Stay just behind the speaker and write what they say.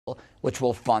which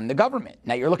will fund the government.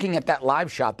 Now, you're looking at that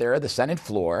live shot there, the Senate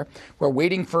floor. We're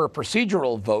waiting for a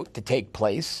procedural vote to take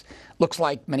place. Looks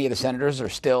like many of the senators are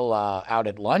still out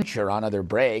at lunch or on other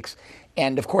breaks.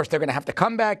 And, of course, they're going to have to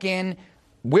come back in.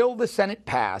 Will the Senate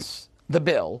pass the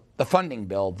bill, the funding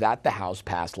bill that the House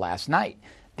passed last night?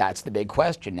 That's the big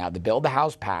question. Now, the bill the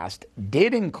House passed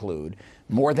did include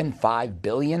more than $5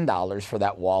 billion for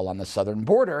that wall on the southern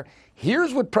border.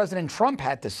 Here's what President Trump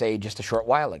had to say just a short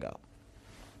while ago.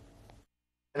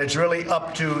 And it's really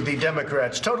up to the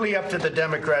Democrats, totally up to the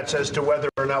Democrats as to whether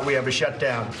or not we have a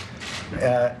shutdown.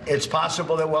 It's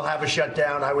possible that we'll have a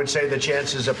shutdown. I would say the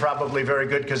chances are probably very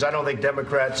good because I don't think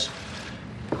Democrats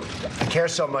care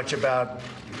so much about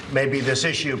maybe this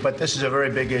issue, but this is a very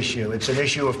big issue. It's an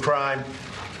issue of crime.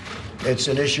 It's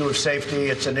an issue of safety.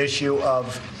 It's an issue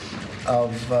of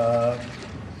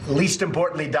least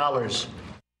importantly, dollars.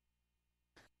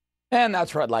 And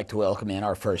that's where I'd like to welcome in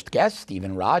our first guest,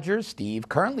 Stephen Rogers. Steve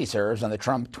currently serves on the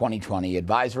Trump 2020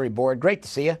 Advisory Board. Great to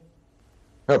see you.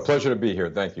 A pleasure to be here.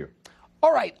 Thank you.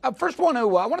 All right. First, I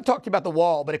want to talk to you about the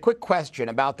wall, but a quick question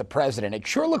about the president. It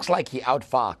sure looks like he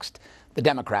outfoxed the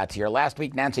Democrats here. Last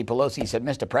week, Nancy Pelosi said,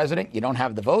 Mr. President, you don't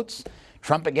have the votes.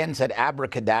 Trump again said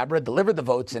abracadabra, delivered the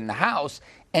votes in the House.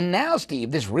 And now, Steve,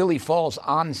 this really falls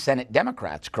on Senate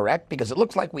Democrats, correct? Because it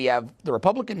looks like we have the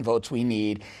Republican votes we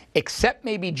need, except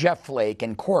maybe Jeff Flake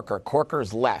and Corker.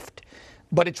 Corker's left.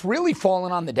 But it's really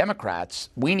fallen on the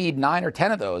Democrats. We need 9 or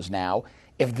 10 of those now.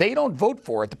 If they don't vote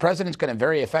for it, the president's going to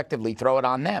very effectively throw it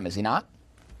on them, is he not?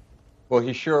 Well,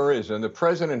 he sure is. And the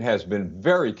president has been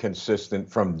very consistent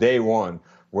from day one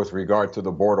with regard to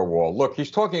the border wall. Look, he's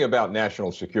talking about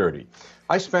national security.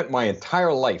 I spent my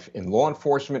entire life in law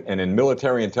enforcement and in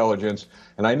military intelligence,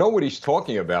 and I know what he's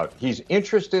talking about. He's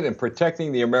interested in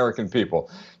protecting the American people.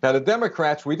 Now, the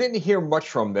Democrats, we didn't hear much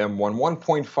from them when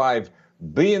 $1.5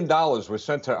 billion was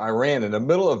sent to Iran in the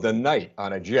middle of the night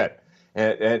on a jet.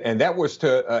 And that was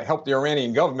to help the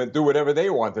Iranian government do whatever they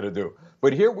wanted to do.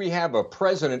 But here we have a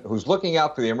president who's looking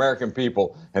out for the American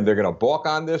people, and they're going to balk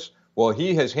on this. Well,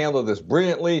 he has handled this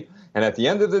brilliantly. And at the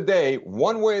end of the day,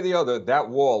 one way or the other, that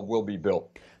wall will be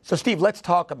built. So, Steve, let's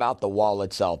talk about the wall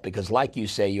itself, because like you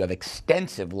say, you have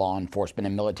extensive law enforcement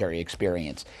and military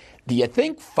experience. Do you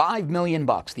think $5 million,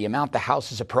 the amount the House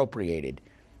has appropriated,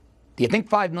 do you think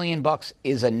 $5 million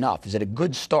is enough? Is it a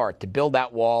good start to build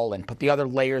that wall and put the other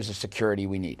layers of security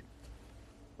we need?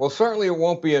 Well, certainly it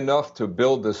won't be enough to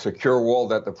build the secure wall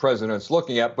that the president's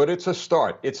looking at, but it's a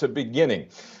start. It's a beginning.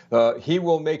 He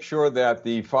will make sure that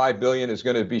the $5 billion is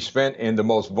going to be spent in the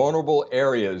most vulnerable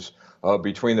areas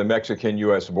between the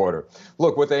Mexican-U.S. border.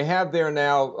 Look, what they have there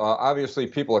now, obviously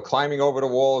people are climbing over the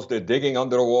walls, they're digging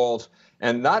under the walls,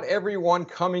 and not everyone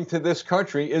coming to this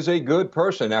country is a good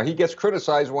person. Now, he gets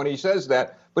criticized when he says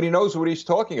that, but he knows what he's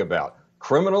talking about.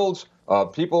 Criminals,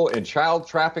 people in child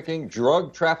trafficking,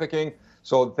 drug trafficking.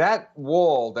 So that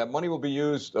wall, that money will be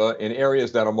used in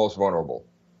areas that are most vulnerable.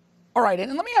 All right,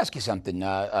 and let me ask you something,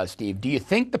 Steve. Do you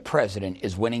think the president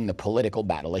is winning the political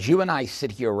battle? As you and I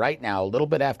sit here right now, a little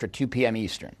bit after 2 p.m.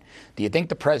 Eastern, do you think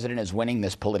the president is winning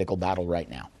this political battle right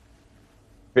now?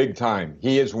 Big time.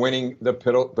 He is winning the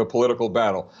political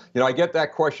battle. You know, I get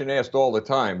that question asked all the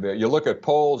time. You look at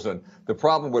polls, and the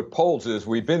problem with polls is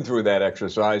we've been through that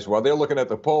exercise. While they're looking at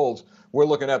the polls, we're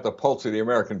looking at the pulse of the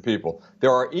American people.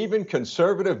 There are even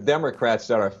conservative Democrats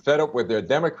that are fed up with their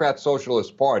Democrat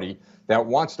Socialist Party that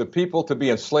wants the people to be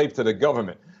enslaved to the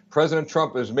government. President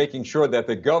Trump is making sure that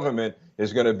the government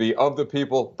is going to be of the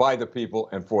people, by the people,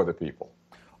 and for the people.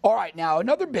 All right, now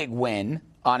another big win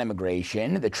on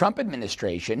immigration. The Trump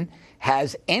administration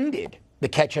has ended the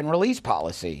catch and release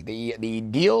policy. The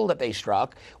deal that they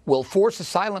struck will force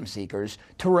asylum seekers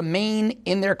to remain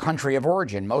in their country of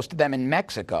origin, most of them in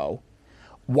Mexico,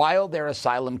 while their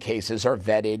asylum cases are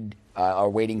vetted, are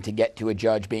waiting to get to a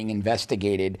judge, being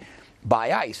investigated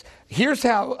by ICE. Here's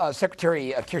how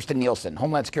Secretary Kirstjen Nielsen,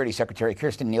 Homeland Security Secretary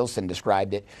Kirstjen Nielsen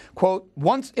described it. Quote,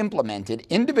 once implemented,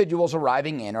 individuals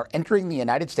arriving in or entering the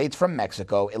United States from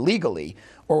Mexico illegally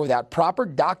or without proper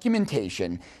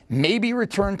documentation may be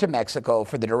returned to Mexico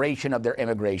for the duration of their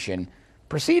immigration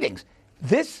proceedings.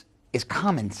 This is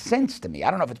common sense to me.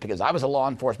 I don't know if it's because I was a law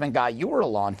enforcement guy, you were a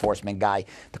law enforcement guy.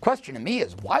 The question to me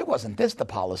is, why wasn't this the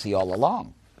policy all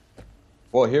along?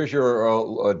 Well, here's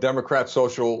your Democrat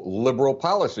social liberal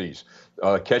policies.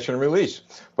 catch and release.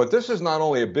 But this is not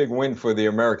only a big win for the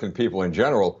American people in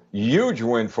general, huge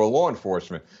win for law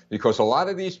enforcement, because a lot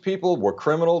of these people were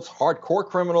criminals, hardcore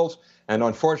criminals, and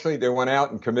unfortunately they went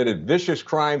out and committed vicious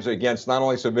crimes against not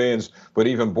only civilians, but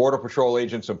even Border Patrol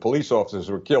agents and police officers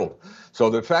were killed. So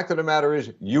the fact of the matter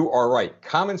is, you are right.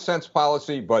 Common sense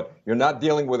policy, but you're not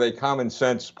dealing with a common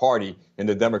sense party in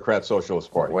the Democrat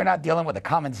Socialist Party. We're not dealing with a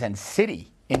common sense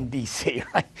city in D.C.,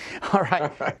 right? All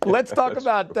right. Let's talk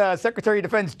about Secretary of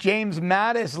Defense James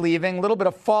Mattis leaving. A little bit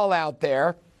of fallout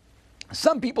there.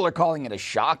 Some people are calling it a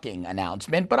shocking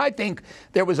announcement, but I think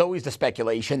there was always the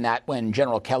speculation that when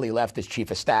General Kelly left as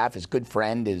chief of staff, his good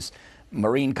friend, his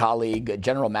Marine colleague,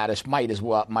 General Mattis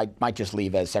might just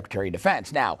leave as Secretary of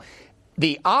Defense. Now,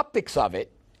 the optics of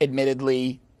it,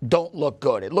 admittedly, don't look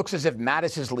good. It looks as if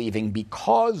Mattis is leaving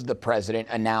because the president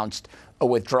announced a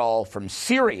withdrawal from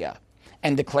Syria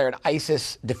and declared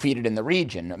ISIS defeated in the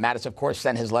region. Mattis, of course,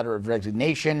 sent his letter of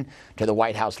resignation to the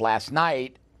White House last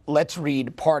night. Let's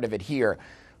read part of it here.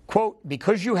 Quote,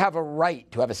 because you have a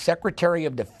right to have a Secretary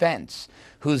of Defense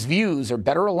whose views are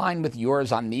better aligned with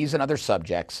yours on these and other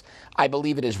subjects, I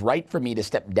believe it is right for me to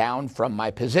step down from my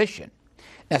position.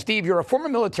 Now, Steve, you're a former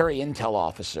military intel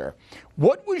officer.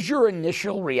 What was your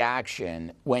initial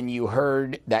reaction when you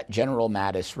heard that General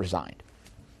Mattis resigned?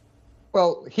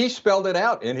 Well, he spelled it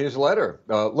out in his letter.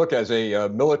 Look, as a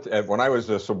when I was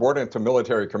a subordinate to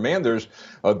military commanders,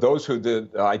 those who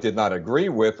I did not agree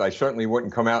with, I certainly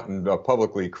wouldn't come out and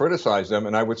publicly criticize them,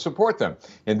 and I would support them.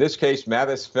 In this case,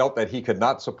 Mattis felt that he could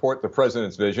not support the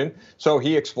president's vision, so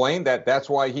he explained that that's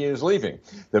why he is leaving.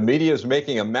 The media is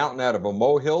making a mountain out of a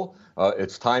molehill.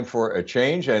 It's time for a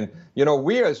change. And, you know,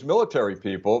 we as military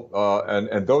people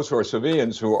and those who are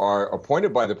civilians who are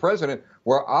appointed by the president,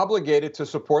 we're obligated to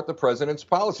support the president's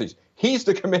policies. He's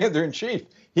the commander in chief.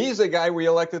 He's the guy we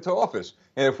elected to office.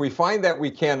 And if we find that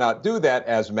we cannot do that,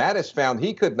 as Mattis found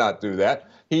he could not do that,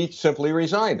 he simply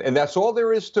resigned. And that's all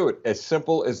there is to it, as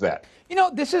simple as that. You know,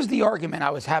 this is the argument I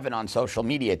was having on social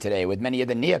media today with many of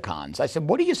the neocons. I said,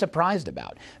 what are you surprised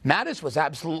about? Mattis was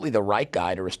absolutely the right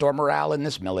guy to restore morale in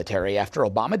this military after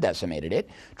Obama decimated it.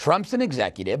 Trump's an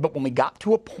executive, but when we got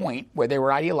to a point where they were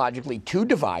ideologically too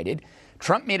divided,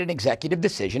 Trump made an executive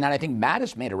decision, and I think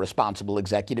Mattis made a responsible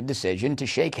executive decision to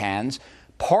shake hands,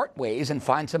 part ways, and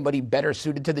find somebody better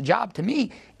suited to the job. To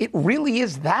me, it really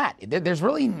is that. There's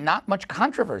really not much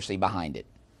controversy behind it.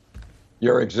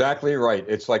 You're exactly right.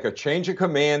 It's like a change of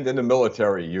command in the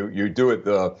military. You do it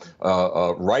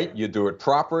right, you do it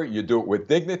proper, you do it with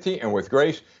dignity and with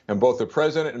grace. And both the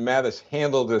president and Mattis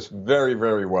handled this very,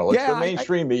 very well. It's the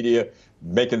mainstream media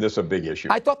making this a big issue.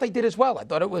 I thought they did as well. I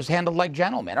thought it was handled like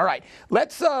gentlemen. All right,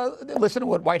 let's listen to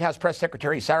what White House Press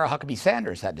Secretary Sarah Huckabee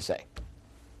Sanders had to say.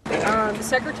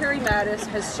 Secretary Mattis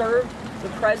has served the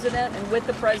president and with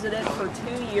the president for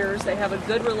 2 years. They have a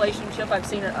good relationship. I've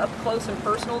seen it up close and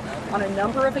personal on a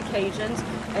number of occasions.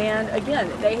 And again,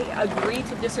 they agree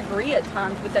to disagree at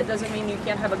times, but that doesn't mean you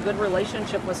can't have a good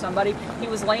relationship with somebody. He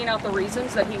was laying out the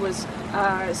reasons that he was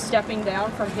stepping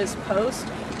down from his post.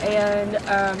 And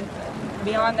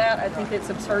beyond that, I think it's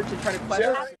absurd to try to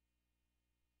question.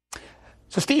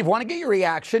 So, Steve, want to get your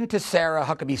reaction to Sarah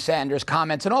Huckabee Sanders'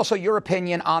 comments and also your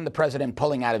opinion on the president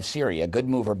pulling out of Syria. Good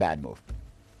move or bad move?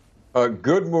 A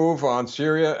good move on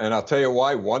Syria, and I'll tell you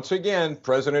why. Once again,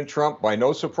 President Trump, by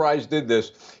no surprise, did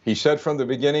this. He said from the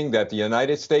beginning that the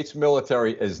United States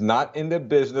military is not in the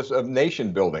business of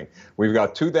nation building. We've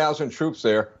got 2,000 troops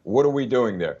there. What are we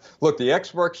doing there? Look, the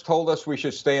experts told us we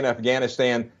should stay in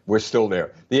Afghanistan. We're still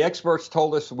there. The experts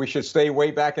told us we should stay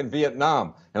way back in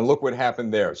Vietnam, and look what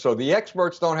happened there. So the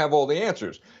experts don't have all the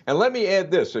answers. And let me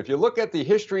add this. If you look at the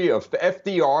history of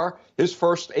FDR, his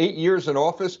first 8 years in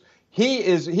office,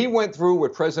 he went through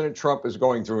what President Trump is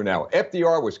going through now.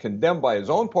 FDR was condemned by his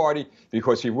own party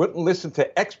because he wouldn't listen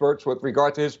to experts with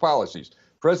regard to his policies.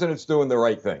 President's doing the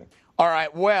right thing. All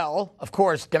right. Well, of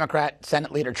course, Democrat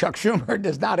Senate Leader Chuck Schumer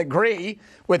does not agree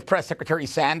with Press Secretary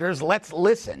Sanders. Let's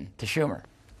listen to Schumer.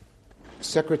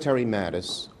 Secretary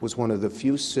Mattis was one of the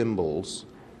few symbols,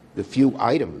 the few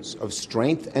items of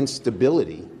strength and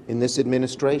stability in this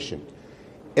administration.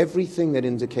 Everything that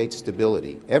indicates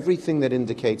stability, everything that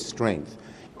indicates strength,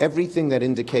 everything that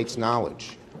indicates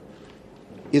knowledge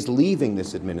is leaving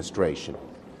this administration.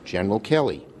 General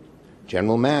Kelly,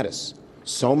 General Mattis,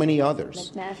 so many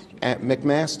others.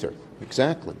 McMaster,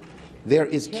 exactly. There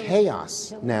is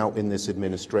chaos now in this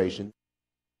administration.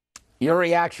 Your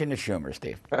reaction to Schumer,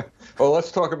 Steve? Well,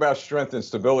 let's talk about strength and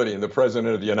stability in the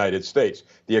President of the United States.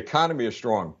 The economy is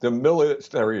strong. The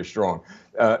military is strong.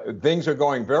 Things are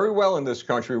going very well in this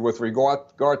country with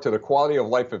regard to the quality of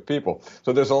life of people.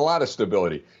 So there's a lot of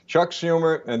stability. Chuck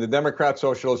Schumer and the Democrat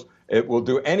Socialists, it will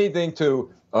do anything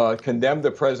to condemn the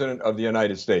President of the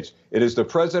United States. It is the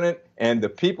President and the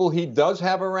people he does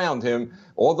have around him,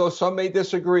 although some may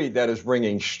disagree, that is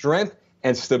bringing strength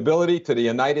and stability to the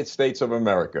United States of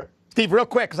America. Steve, real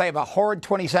quick, because I have a hard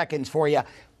 20 seconds for you.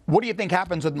 What do you think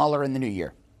happens with Mueller in the new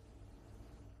year?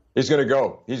 He's going to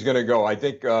go. He's going to go. I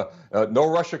think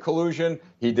no Russia collusion.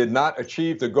 He did not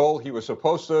achieve the goal he was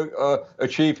supposed to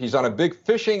achieve. He's on a big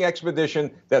fishing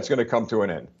expedition that's going to come to an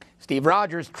end. Steve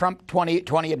Rogers, Trump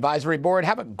 2020 Advisory Board.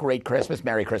 Have a great Christmas.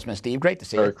 Merry Christmas, Steve. Great to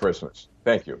see you. Merry Christmas.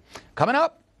 Thank you. Coming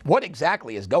up, what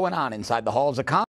exactly is going on inside the halls of Congress?